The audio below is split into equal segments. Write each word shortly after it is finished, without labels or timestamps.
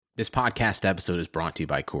This podcast episode is brought to you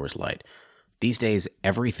by Coors Light. These days,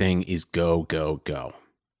 everything is go, go, go.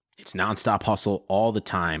 It's nonstop hustle all the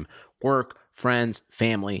time. Work, friends,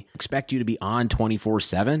 family expect you to be on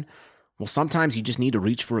 24/7. Well, sometimes you just need to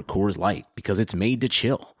reach for a Coors Light because it's made to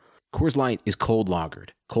chill. Coors Light is cold lagered,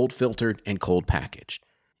 cold filtered, and cold packaged.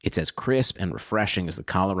 It's as crisp and refreshing as the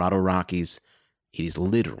Colorado Rockies. It is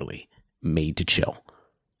literally made to chill.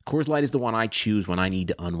 Coors Light is the one I choose when I need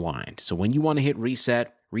to unwind. So when you want to hit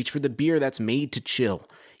reset, reach for the beer that's made to chill.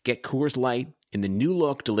 Get Coors Light in the new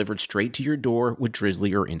look delivered straight to your door with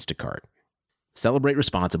Drizzly or Instacart. Celebrate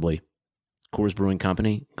responsibly. Coors Brewing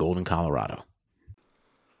Company, Golden, Colorado.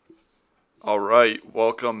 All right,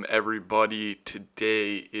 welcome everybody.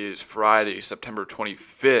 Today is Friday, September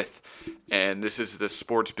 25th, and this is the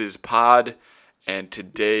Sports Biz Pod, and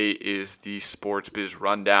today is the Sports Biz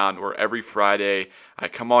Rundown, where every Friday I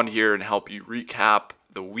come on here and help you recap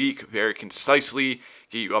the week very concisely,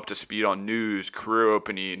 get you up to speed on news, career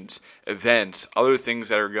openings, events, other things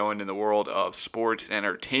that are going in the world of sports and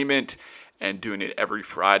entertainment, and doing it every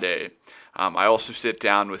Friday. I also sit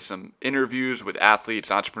down with some interviews with athletes,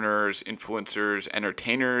 entrepreneurs, influencers,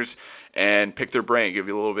 entertainers, and pick their brain, give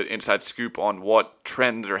you a little bit inside scoop on what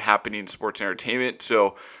trends are happening in sports and entertainment.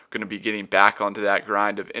 So going to be getting back onto that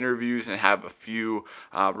grind of interviews and have a few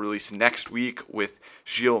released next week with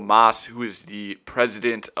Gilles Mas, who is the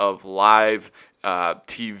president of Live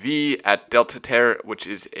TV at Delta Terre, which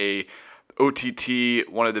is a OTT,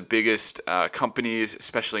 one of the biggest companies,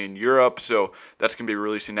 especially in Europe. So that's going to be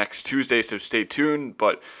releasing next Tuesday, so stay tuned.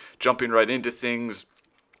 But jumping right into things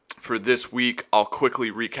for this week, I'll quickly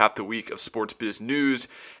recap the week of sports biz news.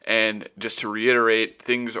 And just to reiterate,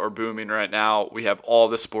 things are booming right now. We have all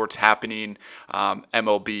the sports happening,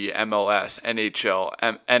 MLB, MLS, NHL,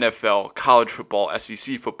 NFL, college football,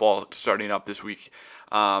 SEC football starting up this week.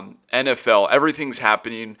 NFL, everything's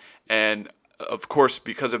happening. And of course,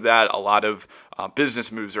 because of that, a lot of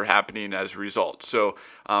business moves are happening as a result. So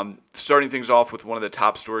starting things off with one of the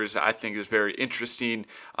top stories that I think is very interesting,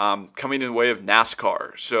 coming in the way of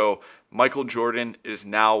NASCAR. So Michael Jordan is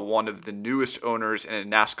now one of the newest owners in a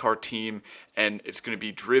NASCAR team, and it's going to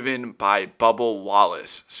be driven by Bubba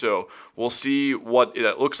Wallace. So we'll see what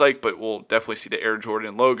that looks like, but we'll definitely see the Air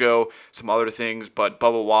Jordan logo, some other things. But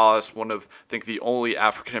Bubba Wallace, one of, I think, the only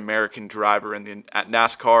African-American driver at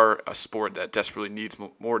NASCAR, a sport that desperately needs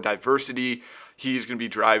more diversity. He's going to be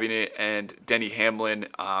driving it, and Denny Hamlin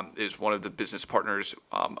is one of the business partners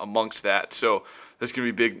amongst that. So that's going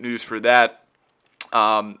to be big news for that.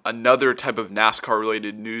 Another type of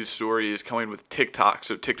NASCAR-related news story is coming with TikTok.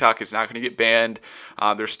 So TikTok is not going to get banned.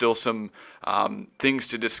 There's still some things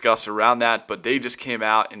to discuss around that, but they just came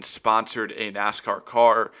out and sponsored a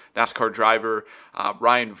NASCAR driver,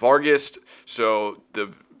 Ryan Vargas. So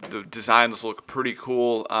the designs look pretty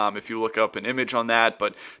cool if you look up an image on that,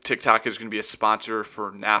 but TikTok is going to be a sponsor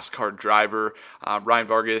for NASCAR driver. Ryan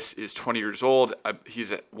Vargas is 20 years old.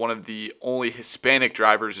 He's one of the only Hispanic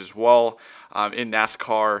drivers as well in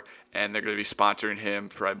NASCAR, and they're going to be sponsoring him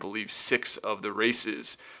for, I believe, 6 of the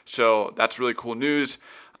races. So that's really cool news.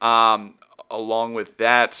 Along with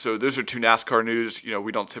that, so those are 2 NASCAR news. You know,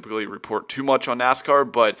 we don't typically report too much on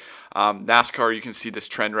NASCAR, but NASCAR, you can see this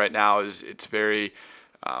trend right now is it's very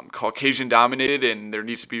Caucasian dominated, and there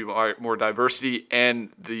needs to be more diversity,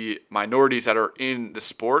 and the minorities that are in the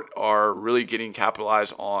sport are really getting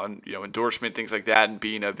capitalized on, endorsement, things like that, and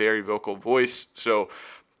being a very vocal voice. So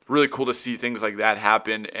really cool to see things like that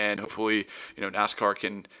happen, and hopefully, NASCAR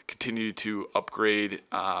can continue to upgrade,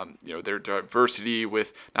 their diversity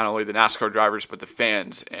with not only the NASCAR drivers but the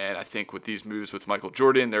fans. And I think with these moves with Michael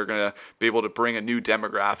Jordan, they're going to be able to bring a new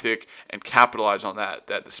demographic and capitalize on that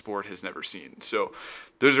the sport has never seen. So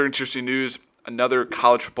those are interesting news. Another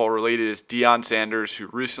college football related is Deion Sanders, who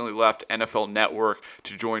recently left NFL Network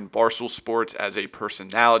to join Barstool Sports as a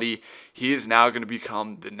personality. He is now going to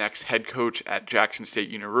become the next head coach at Jackson State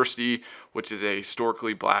University, which is a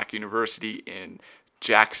historically black university in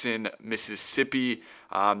Jackson, Mississippi.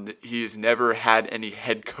 He has never had any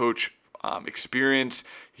head coach experience.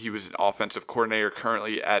 He was an offensive coordinator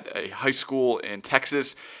currently at a high school in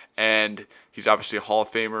Texas, and he's obviously a Hall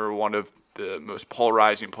of Famer, one of the most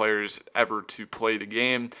polarizing players ever to play the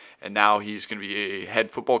game, and now he's going to be a head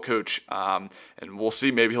football coach, and we'll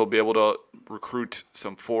see, maybe he'll be able to recruit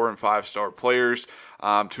some 4- and 5-star players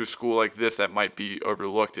to a school like this that might be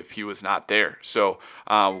overlooked if he was not there. So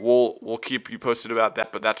we'll keep you posted about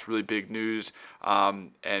that, but that's really big news,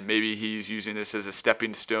 and maybe he's using this as a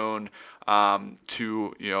stepping stone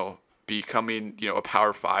to becoming a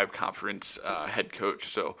Power 5 conference head coach.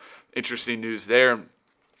 So interesting news there.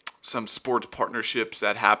 Some sports partnerships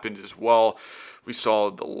that happened as well. We saw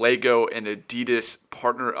the Lego and Adidas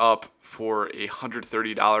partner up for a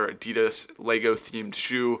 $130 Adidas Lego themed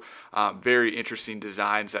shoe. Very interesting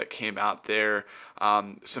designs that came out there.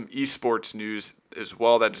 Some esports news as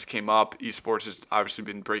well that just came up. Esports has obviously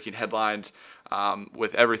been breaking headlines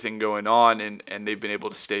with everything going on, and they've been able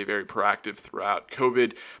to stay very proactive throughout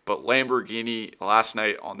COVID. But Lamborghini last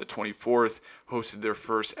night on the 24th hosted their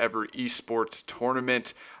first ever esports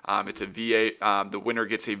tournament. It's a the winner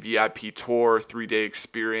gets a VIP tour, 3-day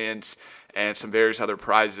experience, and some various other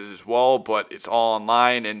prizes as well, but it's all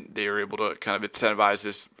online, and they were able to kind of incentivize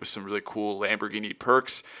this with some really cool Lamborghini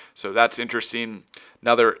perks. So that's interesting.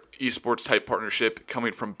 Another esports type partnership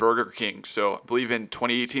coming from Burger King. So I believe in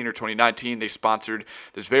 2018 or 2019, they sponsored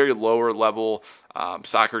this very lower level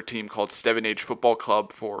soccer team called Stevenage Football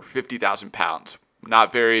Club for £50,000.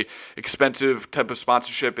 Not very expensive type of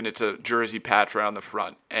sponsorship, and it's a jersey patch right on the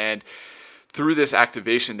front. And through this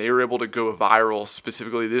activation, they were able to go viral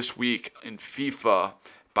specifically this week in FIFA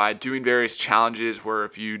by doing various challenges where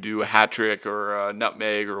if you do a hat trick or a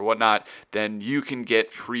nutmeg or whatnot, then you can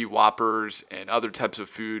get free Whoppers and other types of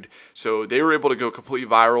food. So they were able to go completely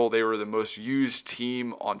viral. They were the most used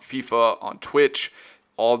team on FIFA, on Twitch.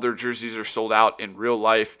 All of their jerseys are sold out in real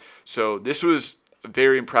life. So this was a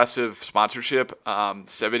very impressive sponsorship.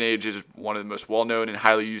 Stevenage is one of the most well-known and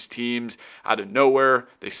highly used teams out of nowhere.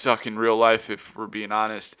 They suck in real life, if we're being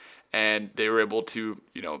honest. And they were able to,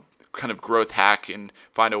 kind of growth hack and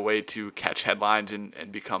find a way to catch headlines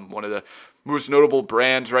and become one of the most notable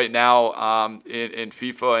brands right now in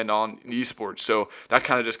FIFA and on esports. So that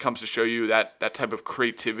kind of just comes to show you that type of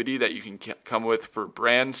creativity that you can come with for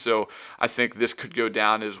brands. So I think this could go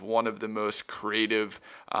down as one of the most creative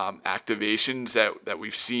activations that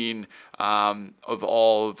we've seen of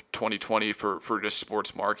all of 2020 for just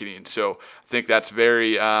sports marketing. So I think that's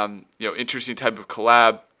very interesting type of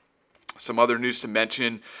collab. Some other news to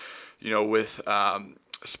mention, with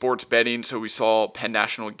sports betting. So we saw Penn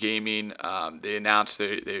National Gaming. They announced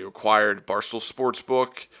they acquired Barstool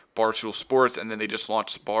Sports, and then they just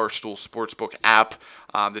launched Barstool Sportsbook app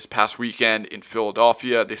this past weekend in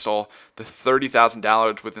Philadelphia. They saw the 30,000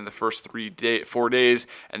 downloads within the first 4 days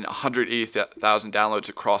and 180,000 downloads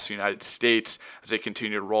across the United States as they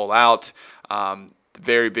continue to roll out.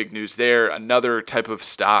 Very big news there. Another type of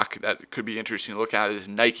stock that could be interesting to look at is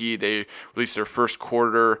Nike. They released their first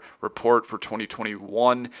quarter report for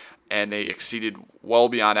 2021, and they exceeded well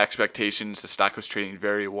beyond expectations. The stock was trading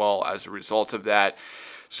very well as a result of that.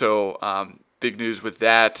 So big news with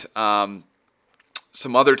that.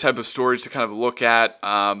 Some other type of stories to kind of look at,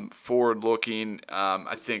 forward-looking.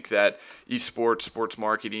 I think that esports, sports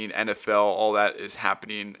marketing, NFL, all that is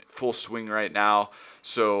happening full swing right now.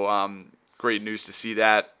 So great news to see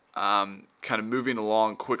that. Kind of moving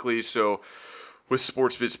along quickly. So with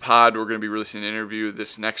Sports Biz Pod, we're going to be releasing an interview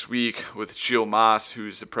this next week with Gilles Mas,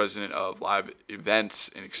 who's the president of live events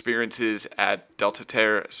and experiences at Delta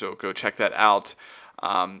Terre. So go check that out.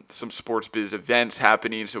 Some Sports Biz events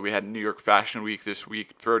happening. So we had New York Fashion Week this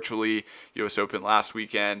week virtually, US Open last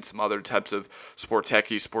weekend, some other types of Sports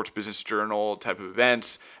Techie, Sports Business Journal type of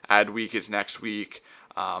events. Ad Week is next week.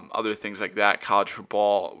 Other things like that. College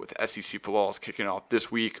football with SEC football is kicking off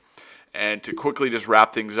this week. And to quickly just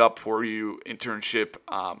wrap things up for you, internship,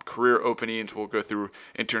 career openings. We'll go through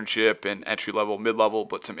internship and entry-level, mid-level,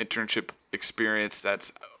 but some internship experience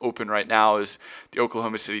that's open right now is the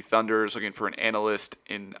Oklahoma City Thunder is looking for an analyst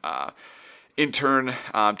in intern,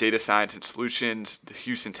 data science and solutions. The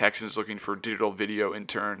Houston Texans looking for a digital video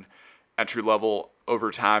intern. Entry-level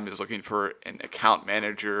overtime is looking for an account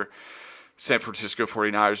manager. San Francisco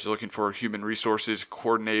 49ers is looking for a human resources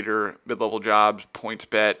coordinator, mid-level jobs.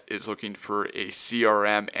 PointsBet is looking for a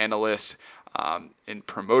CRM analyst. In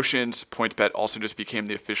promotions, PointsBet also just became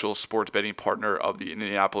the official sports betting partner of the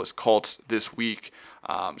Indianapolis Colts this week.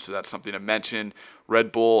 So that's something to mention.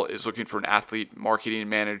 Red Bull is looking for an athlete marketing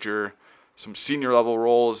manager. Some senior level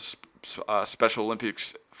roles. Special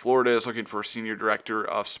Olympics Florida is looking for a senior director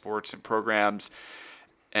of sports and programs.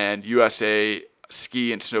 And USA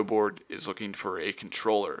Ski and Snowboard is looking for a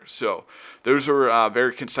controller. So those are a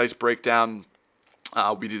very concise breakdown.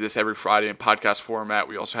 We do this every Friday in podcast format.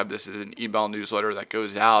 We also have this as an email newsletter that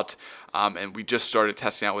goes out. And we just started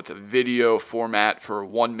testing out with a video format for a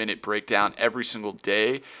 1-minute breakdown every single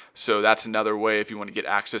day. So that's another way if you want to get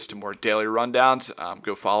access to more daily rundowns.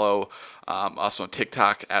 Go follow us on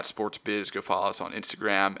TikTok at SportsBiz. Go follow us on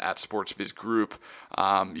Instagram at SportsBizGroup.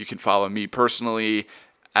 You can follow me personally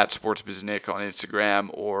at SportsBizNick on Instagram,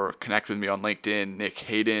 or connect with me on LinkedIn, Nick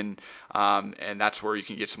Hayden, and that's where you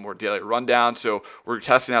can get some more daily rundown. So we're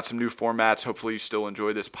testing out some new formats. Hopefully you still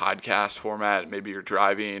enjoy this podcast format. Maybe you're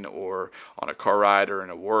driving or on a car ride or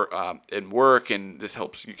in work, and this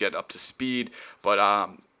helps you get up to speed. But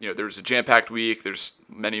there's a jam-packed week. There's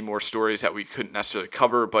many more stories that we couldn't necessarily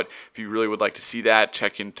cover, but if you really would like to see that,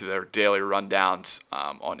 check into their daily rundowns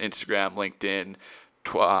on Instagram, LinkedIn,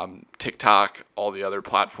 TikTok, all the other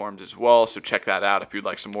platforms as well. So check that out if you'd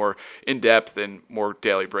like some more in-depth and more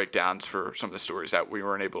daily breakdowns for some of the stories that we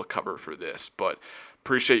weren't able to cover for this. But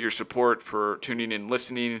appreciate your support for tuning in and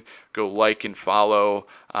listening. Go like and follow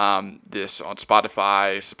this on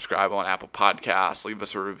Spotify, subscribe on Apple Podcasts, leave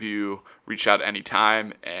us a review, reach out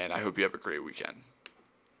anytime, and I hope you have a great weekend.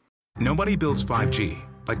 Nobody builds 5G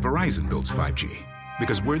like Verizon builds 5G,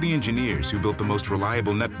 because we're the engineers who built the most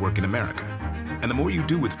reliable network in America. And the more you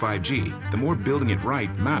do with 5G, the more building it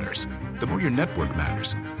right matters. The more your network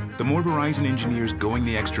matters. The more Verizon engineers going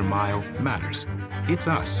the extra mile matters. It's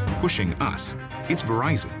us pushing us. It's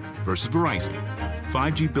Verizon versus Verizon.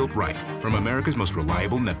 5G built right from America's most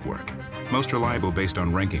reliable network. Most reliable based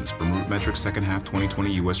on rankings from RootMetrics second half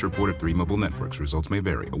 2020 U.S. report of 3 mobile networks. Results may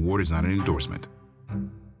vary. Award is not an endorsement.